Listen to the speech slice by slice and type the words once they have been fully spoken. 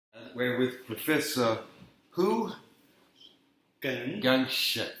we're with Professor who?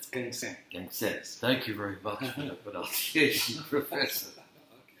 Gengshen. Gengshen. Thank you very much for the pronunciation, Professor.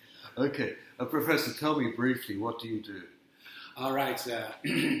 Okay, Professor, tell me briefly, what do you do? All right.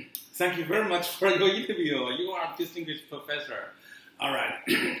 Thank you very much for your interview. You are a distinguished professor. All right.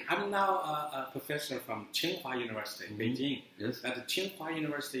 I'm now a professor from Tsinghua University, Beijing. Yes. That Tsinghua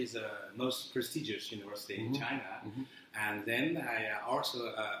University is the most prestigious university in China. And then I also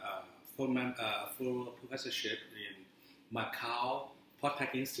a full professorship in Macau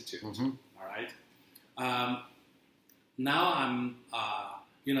Polytechnic Institute. All right. Now I'm,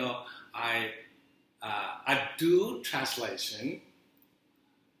 I do translation.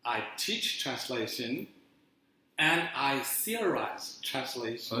 I teach translation. And I theorize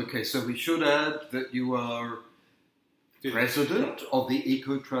translation. Okay, so we should add that you are president of the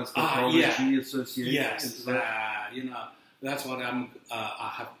Eco-Transpathology Association. Yes, that's what I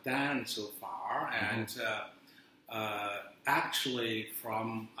have done so far. And actually,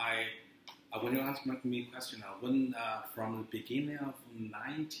 when you ask me a question, from the beginning of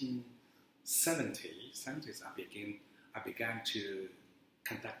 1970s, I began to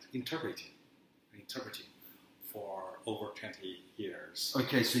conduct interpreting for over 20 years.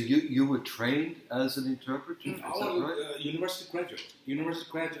 Okay, so you were trained as an interpreter? Is that right? University graduate.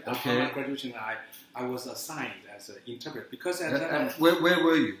 Okay. After graduation, I was assigned as an interpreter because where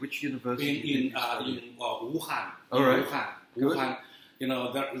were you? Which university? In Wuhan. All right. Wuhan.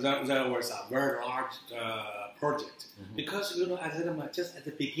 There was a very large project because just at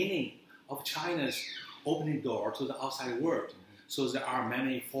the beginning of China's opening door to the outside world. So there are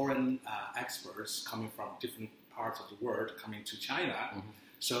many foreign experts coming from different parts of the world coming to China.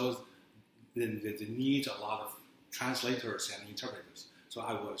 So they need a lot of translators and interpreters. So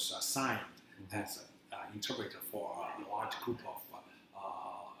I was assigned as an interpreter for a large group of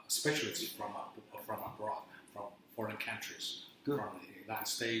specialists from abroad, from foreign countries, from the United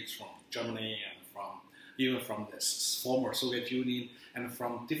States, from Germany, and even from the former Soviet Union, and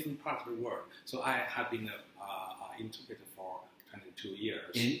from different parts of the world. So I have been an interpreter for 22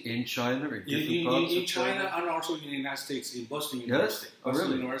 years. In China? In China and also in the United States, in Boston University. Yes? Oh,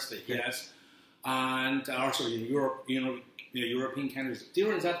 really? University, yes. And also in Europe, the European countries.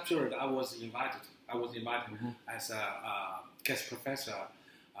 During that period, I was invited as a guest professor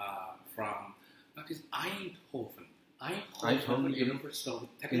from Eindhoven University of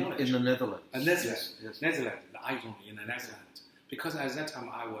Technology. In the Netherlands. Netherlands, Eindhoven in the Netherlands. Because at that time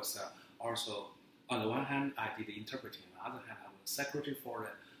I was also, on the one hand, I did interpreting. On the other hand, I was secretary for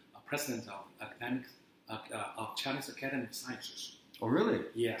the president of Chinese Academy of Sciences. Oh, really?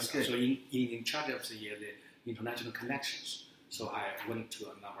 Yes. Okay. So in charge of the international connections. So I went to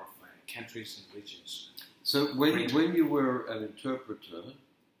a number of countries and regions. So when you were an interpreter,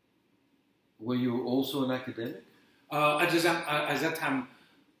 were you also an academic? At that time,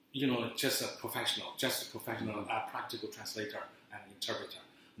 just a professional, practical translator and interpreter.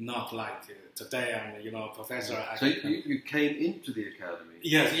 Not like today, I'm professor. So you came into the academy?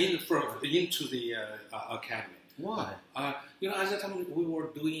 Yes, into the academy. Why? At that time we were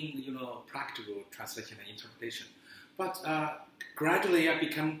doing practical translation and interpretation, but gradually I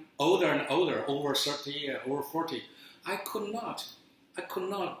became older and older, over 30, over 40. I could not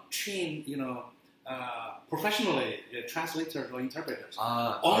train professionally translators or interpreters.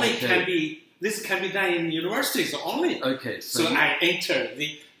 This can be done in universities only. Okay. So I entered.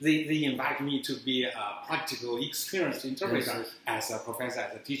 They invite me to be a practical, experienced interpreter as a professor,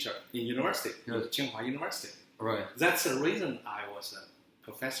 as a teacher in university, Tsinghua University. Right. That's the reason I was a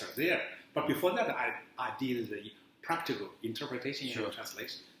professor there. But before that, I did the practical interpretation and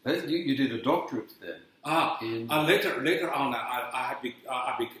translation. You did a doctorate then? Later on, I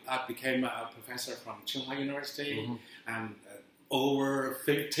became a professor from Tsinghua University, and over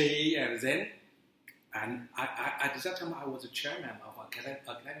 50, and at that time I was the chairman of an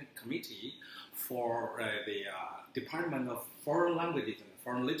academic committee for the Department of Foreign Languages and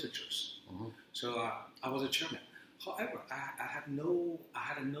Foreign Literatures. So I was a chairman. However, I had no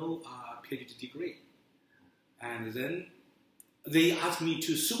PhD degree, and then they asked me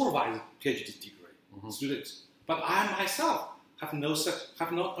to supervise PhD degree students, but I myself have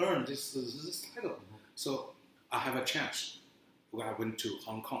not earned this title. So I have a chance. I went to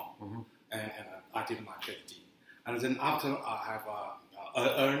Hong Kong and I did my PhD, and then after I have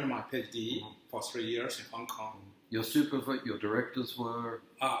earned my PhD for 3 years in Hong Kong. Your directors were?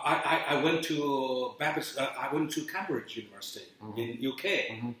 I went to Cambridge University in UK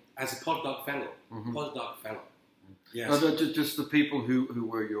as a postdoc fellow. Yes. Just the people who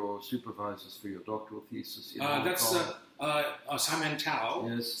were your supervisors for your doctoral thesis in Hong Kong? Simon Chow,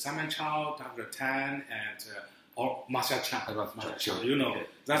 Yes. Simon Chow, Dr. Tan, and or Marcia Chan. I love Marcia Chan. You know, Okay.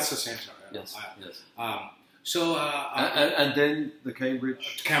 that's the center. Yes. Yes. So And then the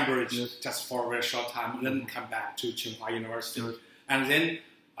Cambridge. Cambridge, Yes. just for a very short time, then come back to Tsinghua University, Good. and then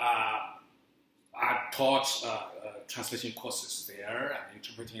I taught translation courses there and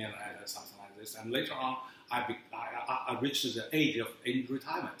interpreting and something like this. And later on, I reached the age of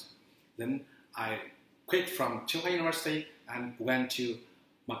retirement. Then I quit from Tsinghua University and went to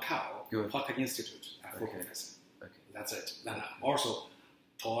Macau Good. Polytechnic Institute for Okay. professor. Okay. That's it. Then I also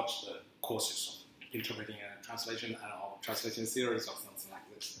taught the courses of interpreting and translation and or translation series or something like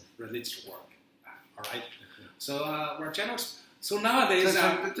this, related work. All right. Okay. So we're generous. So nowadays,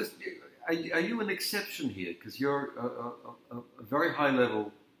 Are you an exception here? Because you're a very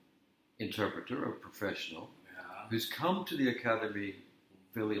high-level interpreter, a professional, who's come to the academy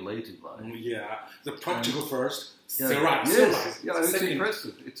fairly late in life. The practical first. Yeah. Theorized. It's Second.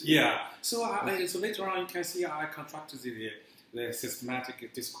 impressive. So later on, you can see I contracted the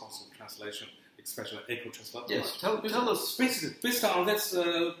systematic discourse of translation, especially eco-translation. Yes. Tell us based on this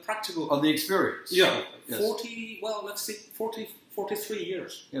practical. on the experience. Yeah. Yes. 40. Well, let's see, 43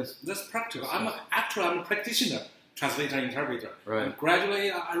 years. Yes. That's practical. I'm a practitioner, translator, interpreter. Right. And gradually,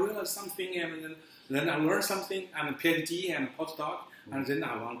 I realized something, and then I learned something. I'm a PhD and a postdoc, and then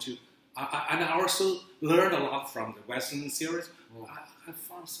I want to. And I also learned a lot from the Western series. I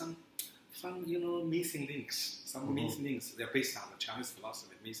found some missing links. Missing links. They're based on the Chinese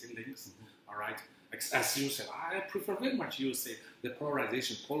philosophy. Missing links. All right. As you said, I prefer very much you say the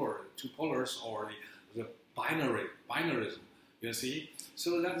polarization, two polars, or the binarism. You see.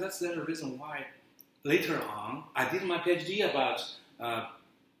 So that's the reason why later on I did my PhD about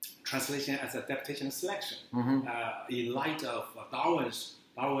translation as adaptation and selection in light of Darwin's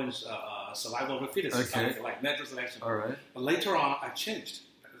survival of the fittest, something like natural selection. All right. But later on, I changed.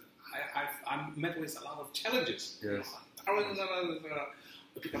 I met with a lot of challenges. Yes. Darwin,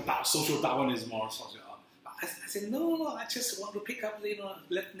 about social Darwinism or social. I said no. I just want to pick up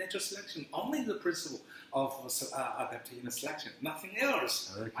natural selection, only the principle of adaptation and selection, nothing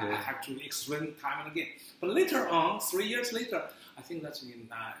else. Okay. I have to explain time and again. But later on, 3 years later, I think that's in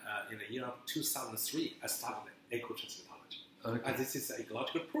the year of 2003, I started eco-translatology. Okay. And this is an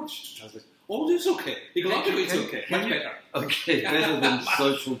ecological approach to translation. Oh, it's okay. Ecological is okay. Much better. Okay, better than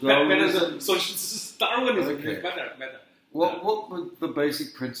social Better Darwinism. than social Darwinism. Okay. Better. What would the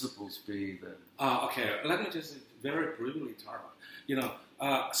basic principles be then? Okay, let me just very briefly talk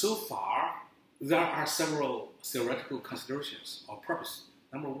about. So far, there are several theoretical considerations or purpose.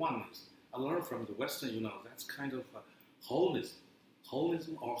 Number one is, I learned from the Western, that's kind of holism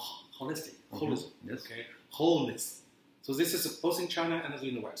or holistic. Holism. Yes. Okay, wholeness. So this is both in China and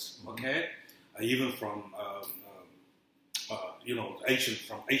in the West. Okay, even from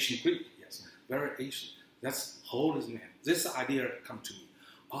ancient Greek. Yes, very ancient. That's holism. This idea come to me.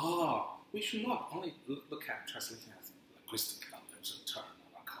 We should not only look at translation as linguistic term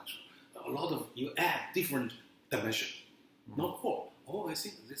or culture. A lot of you add different dimensions. Not all. I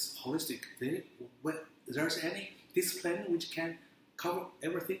think this holistic. There's any discipline which can cover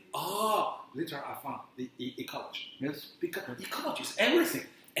everything. Later I found the ecology. Yes. Because ecology is everything.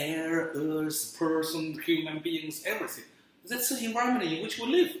 Air, earth, person, human beings, everything. That's the environment in which we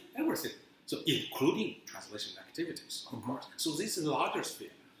live. Everything. So including translation activities, of course. So this is a larger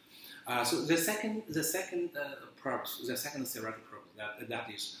sphere. So the second purpose, the second theoretical purpose, that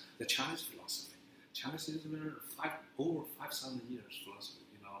is the Chinese philosophy. Chinese is over 5,000 years philosophy.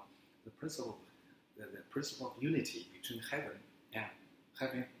 The principle of unity between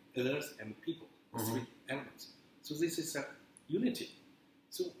heaven, earth, and people. The three elements. So this is a unity.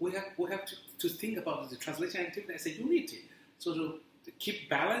 So we have to think about the translation activity as a unity. So to keep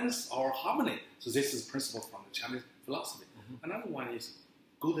balance or harmony. So this is principle from the Chinese philosophy. Another one is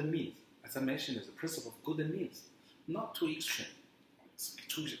good and means. As I mentioned, is the principle of good and means. Not too extreme. It's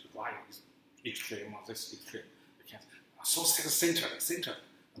too right extreme or this extreme. We can't. So center,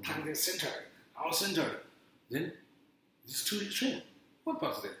 target center, our center. Then it's too extreme. What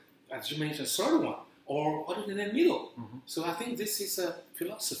about that? As you mentioned, third one, or what is in the middle? So I think this is a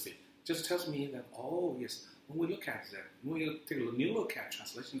philosophy. Just tells me that, yes, when we look at that, when we take a new look at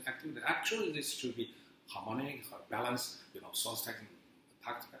translation activity, actually this should be harmonic, balanced, source text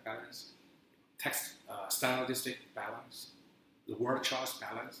balance, text stylistic balance, the word choice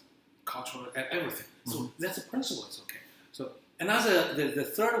balance, cultural, everything. So that's a principle. It's okay. So another, the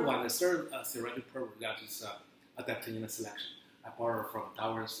third one, the third theoretical purpose, that is adaptation and selection. I borrow from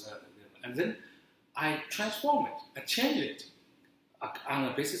Darwin's, and then I transform it, I change it on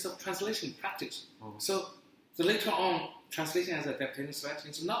the basis of translation practice. So So later on, translation as adaptation selection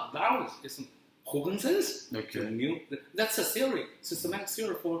is not Darwin. It's Hugenson's. Okay. That's a theory, systematic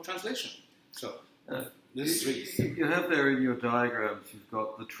theory for translation. So these three. You have there in your diagrams, you've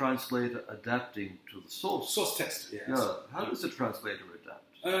got the translator adapting to the source. Source text, yes. Yeah. How does the translator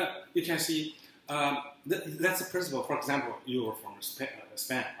adapt? You can see that's a principle. For example, you are from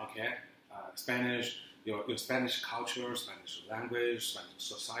Spain, okay? Spanish, your Spanish culture, Spanish language, Spanish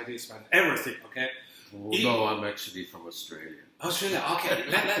society, Spanish everything, okay? Oh, no, I'm actually from Australia. Australia, okay.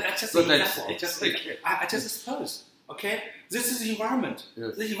 Let's just But say that's example. I just suppose, okay? This is the environment.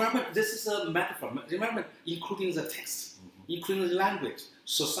 Yes. The environment, this is a metaphor. The environment including the text, including the language,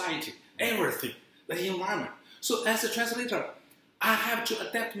 society, everything, the environment. So as a translator, I have to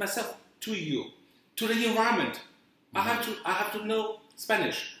adapt myself to you, to the environment. I have to know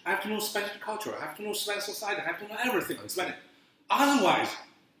Spanish. I have to know Spanish culture. I have to know Spanish society. I have to know everything Spanish. Otherwise,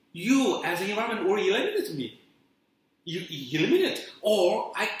 you as an environment will eliminate me. You eliminate,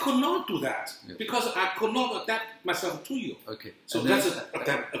 or I could not do that because I could not adapt myself to you. Okay. So and that's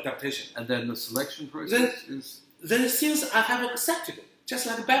adaptation. And then the selection process is. Then since I have accepted it, just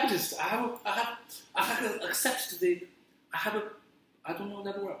like a Baptist, I have accepted I don't know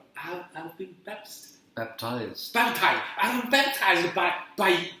that word. I have been Baptist. Baptized. Baptized. I am baptized by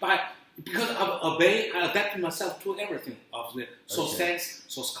because I adapt myself to everything of the source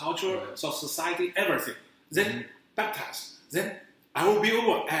text, source culture, source society, everything. Then baptized. Then I will be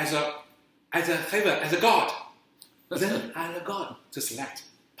over as a favor, as a God. Then as a God to select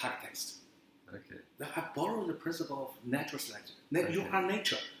type text. Okay. I borrow the principle of natural selection. You are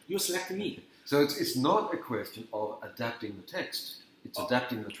nature. You select me. So it's not a question of adapting the text. It's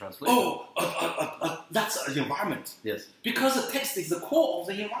adapting the translation. That's an environment. Yes. Because the text is the core of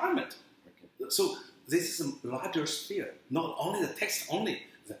the environment. Okay. So this is a larger sphere. Not only the text only.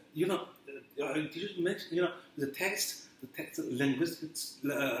 Did you mention the text, linguistics,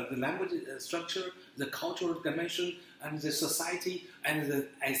 the language structure, the cultural dimension, and the society, and the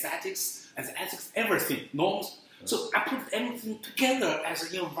aesthetics, and the ethics, everything, norms. So I put everything together as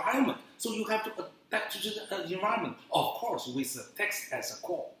an environment. So you have to adapt to the environment, of course, with the text as a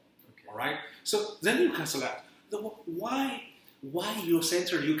core. Okay. All right. So then you can select why your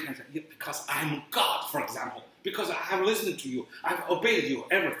center. You can because I'm God, for example. Because I have listened to you, I've obeyed you,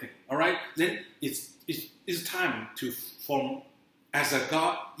 everything. All right. Then it's time to form as a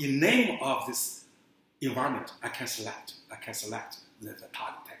God in name of this environment. I can select the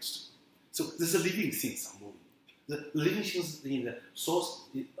target text. So there's a living things are moving. The living things in the source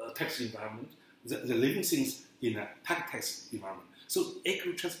text environment, the living things in a target text environment. So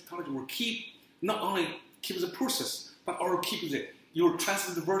eco-translatology will not only keep the process, but also keep your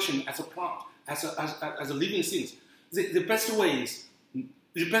translated version as a plant, as a living things. The best way is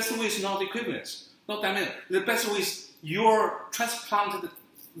not equivalence, not dimension. The best way is your transplanted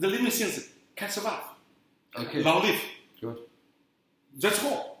the living things can survive. Okay. Long live. Good. That's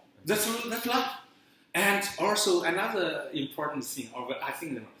all. That's life. And also another important thing,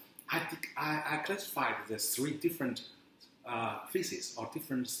 I classified the three different phases or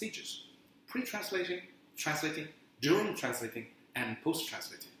different stages: pre-translating, translating, during translating, and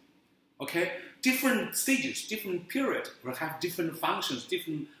post-translating. Okay, different stages, different period will have different functions,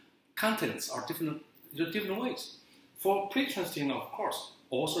 different contents, or different ways. For pre-translating, of course,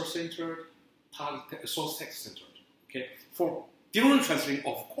 author-centered, source text-centered. Okay, for during translating,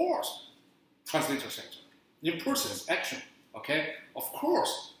 of course, translator-centered. In process, action. Okay, of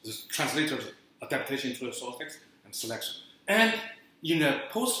course, the translator's adaptation to the source text and selection. And in a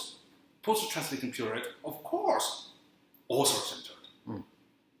post-translating period, of course, author-centered.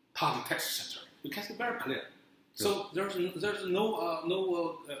 Target text-centered. You can see very clear. So there's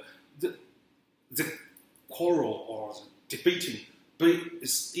no the quarrel or the debating, but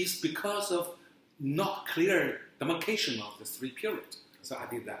it's because of not clear demarcation of the three periods. So I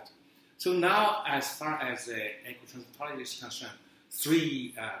did that. So now, as far as eco-translatology is concerned,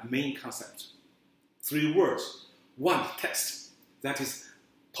 three main concepts, three words. One, text. That is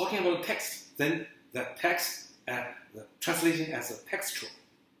talking about text. Then the text, the translation as a textual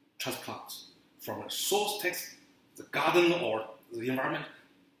transplant from a source text, the garden or the environment,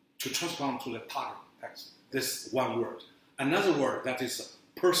 to transplant to the target text. This is one word. Another word that is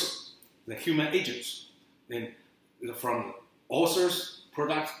person, the human agents. Then from author's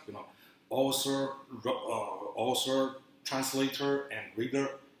product, author, translator, and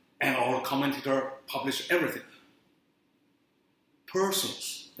reader, and all commentator, publisher, everything.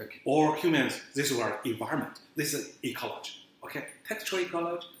 Persons or humans, this is our environment. This is ecology. Okay, textual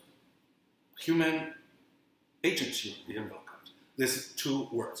ecology, human agency ecology. This is two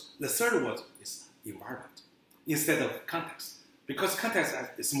words. The third word is environment. instead of context. Because context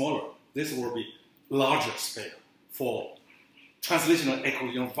is smaller, this will be larger scale for translational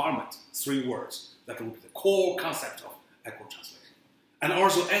eco-environment, 3 words. That will be the core concept of eco-translation. And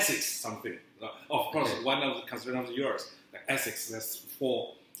also ethics, something. Of course, one of the considerations of yours, the ethics, there's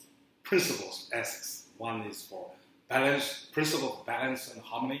 4 principles, ethics. One is for balance, principle of balance and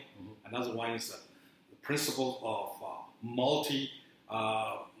harmony. Another one is the principle of multiple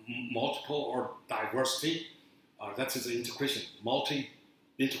or diversity. That is the integration,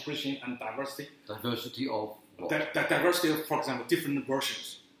 integration and diversity. Diversity of what? Diversity of, for example, different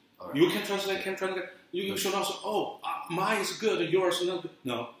versions. Right. You can translate, you should also, mine is good, yours is not good.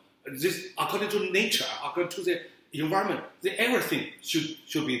 No, this, according to nature, according to the environment, everything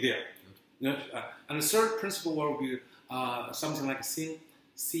should be there. You know, and the third principle will be something like symbiosis.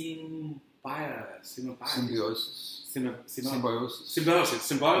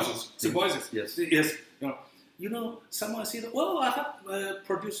 Yes. You know, someone said, well, I have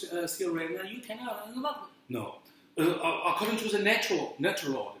produced a theory, and you cannot. No. According to the natural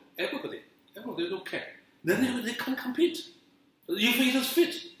law, everybody is okay. Then they can compete. If it is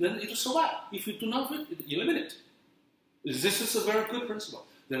fit, then it will survive. If it do not fit, it eliminate. This is a very good principle.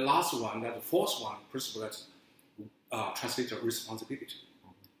 The last one, the fourth one, principle that's translator responsibility.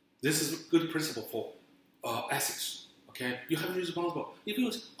 This is a good principle for ethics. Okay, you have to be responsible. If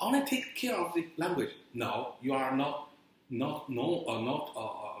you only take care of the language, no, you are not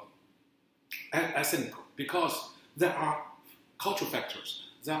ethnical, because there are cultural factors,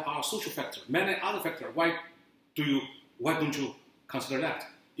 there are social factors, many other factors. Why don't you consider that?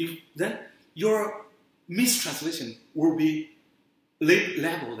 If then your mistranslation will be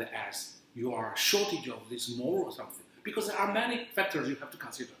labeled as you are a shortage of this moral or something, because there are many factors you have to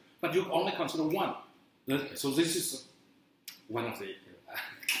consider, but you only consider one. So this is one of the.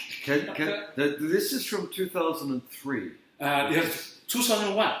 This is from 2003. Yes,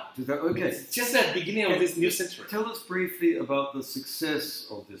 2001. Okay. It's just at the beginning of this new century. Tell us briefly about the success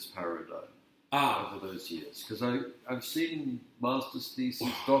of this paradigm over those years, because I've seen master's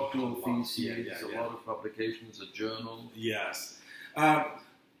theses, doctoral theses, a lot of publications, a journal. Yes.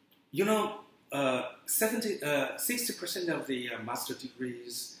 60% of the master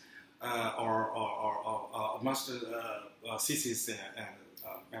degrees or master thesis and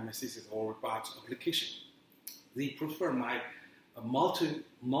MS thesis or about application, they prefer my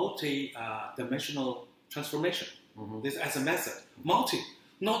multi-dimensional transformation. This as a method. Not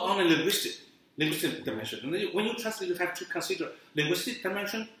only linguistic dimension. When you translate, you have to consider linguistic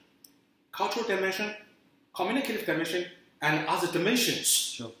dimension, cultural dimension, communicative dimension, and other dimensions.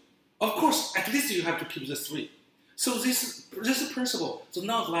 Sure. Of course, at least you have to keep the 3. So this principle is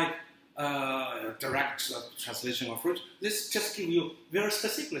not like direct translation of fruit. This just gives you very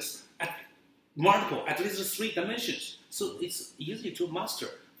specific at least 3 dimensions. So it's easy to master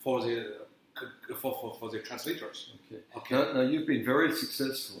for the translators. Okay. Now you've been very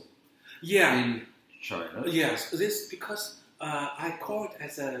successful. In China. Yes. This because I call it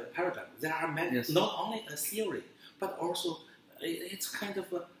as a paradigm. There are many, not only a theory, but also it's kind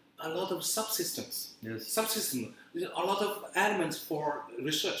of a lot of subsystems. Subsystem. A lot of elements for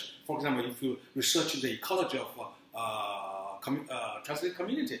research. For example, if you research the ecology of translate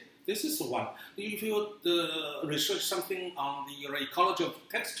community, this is one. If you research something on the ecology of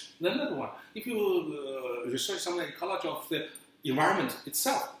text, another one. If you research some ecology of the environment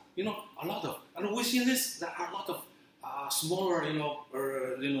itself, a lot of. And within this, there are a lot of smaller,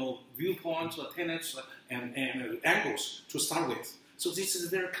 viewpoints or tenets and angles to start with. So this is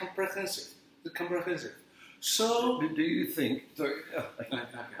very comprehensive. So, do you think? Sorry,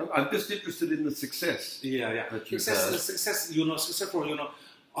 I'm just interested in the success. Successful.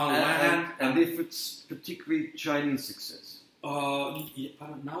 On one hand, and if it's particularly Chinese success.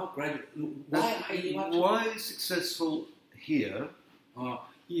 Now gradually. Why successful here?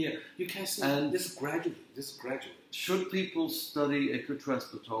 You can see this gradually. Should people study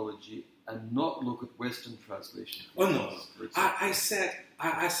eco-transplantology and not look at Western translation? Oh no! I said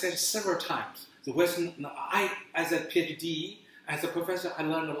several times the Western. As a PhD, as a professor, I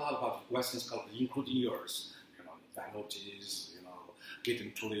learned a lot about Western scholars, including yours. Faculties,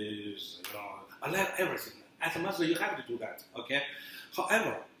 getting tools. I learned everything. As a master, you have to do that. Okay.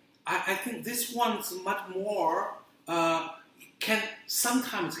 However, I think this one is much more.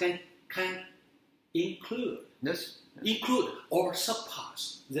 Sometimes can include or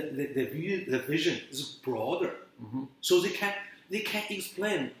surpass the vision is broader. So they can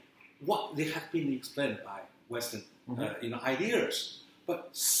explain what they have been explained by Western ideas, but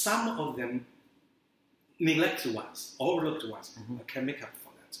some of them neglected ones, overlooked ones can make up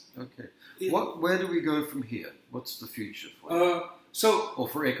for that. Okay. Where do we go from here? What's the future for you? Or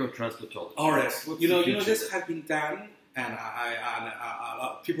for eco-translatology? All right. You know, this has been done, and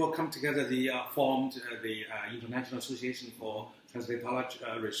people come together. They formed the International Association for Translatology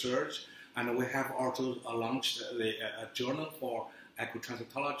Research, and we have also launched the journal for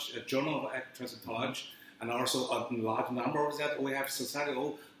eco-translatology, a journal of eco-translatology, and also a large number of that. We have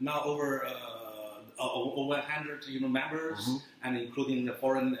society now over 100 members, and including the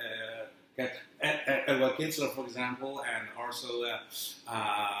foreign. Edward Ginsler, for example, and also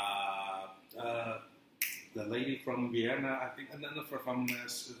the lady from Vienna, I think, and then from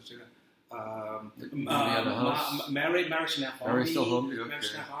Mary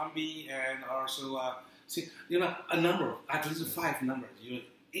Schneehamby, and also a number, at least 5 numbers.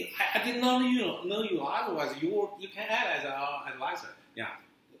 I did not know you. Otherwise, you can add as our advisor. Yeah,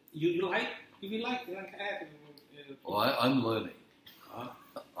 if you like, you can add. Well, I'm learning.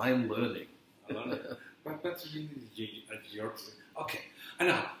 I'm learning. But your okay. And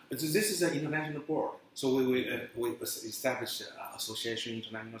now this is an international board, so we established association,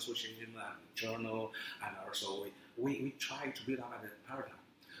 international association, journal, and also we try to build up a paradigm.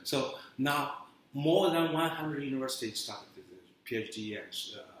 So now more than 100 universities started with PhD and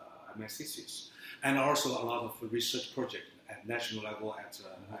MS thesis, and also a lot of research projects at national level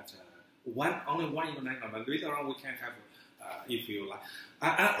only one international. Later on we can have. If you like,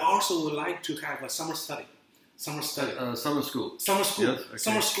 I also would like to have a summer study. Summer school. Yes, okay.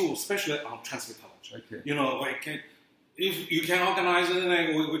 Summer school, especially on translatology. Okay. If you can organize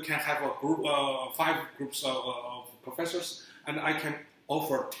it, we can have a group, 5 groups of professors, and I can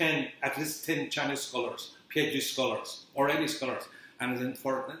offer at least 10 Chinese scholars, PhD scholars, already scholars, and then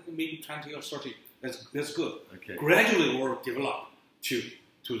for maybe 20 or 30. That's good. Okay. Gradually, we'll develop to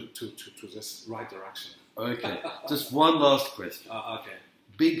this right direction. Okay, just one last question. Okay.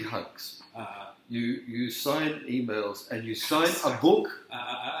 Big hugs. You sign emails and you sign a book.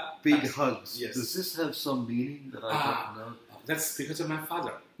 Big hugs. Yes. Does this have some meaning that I don't know? That's because of my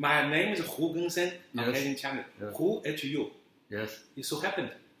father. My name is Hu Gengshen. Okay, in China. Yes. Hu H-U. Yes. It so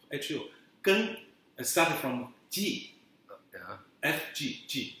happened H-U. Geng started from G. F-G.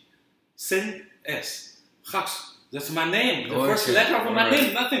 G. Sen S. Hugs. That's my name. The first letter of my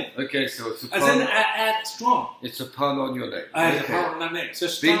name, nothing. Okay, so it's a pun. And then I add strong. It's a pun on your name. It's a pun on my name. So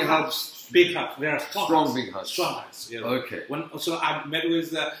big hugs. Big hugs. They are strong big hugs. Strong hugs. Okay. So I met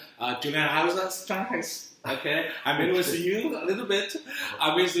with Julian Hauser, strong hugs. Okay. I met with you a little bit.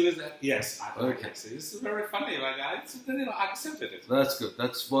 I met with yes. Okay. This is very funny. Like I accepted it. That's good.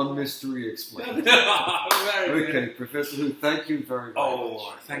 That's one mystery explained. Very okay, good. Professor Hu, thank you very much.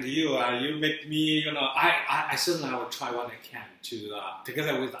 Oh, thank you. You make me. I certainly will try what I can to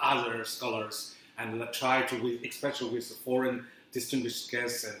together with other scholars and try to, especially with foreign distinguished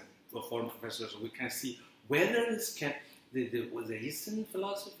guests and foreign professors, we can see whether this can the Eastern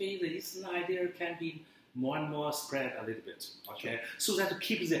philosophy, the Eastern idea can be more and more spread a little bit, okay? Sure. So that to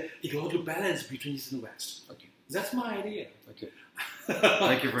keep the ecological balance between East and West. Okay. That's my idea. Okay.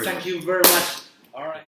 Thank you very much. Thank you very much. All right.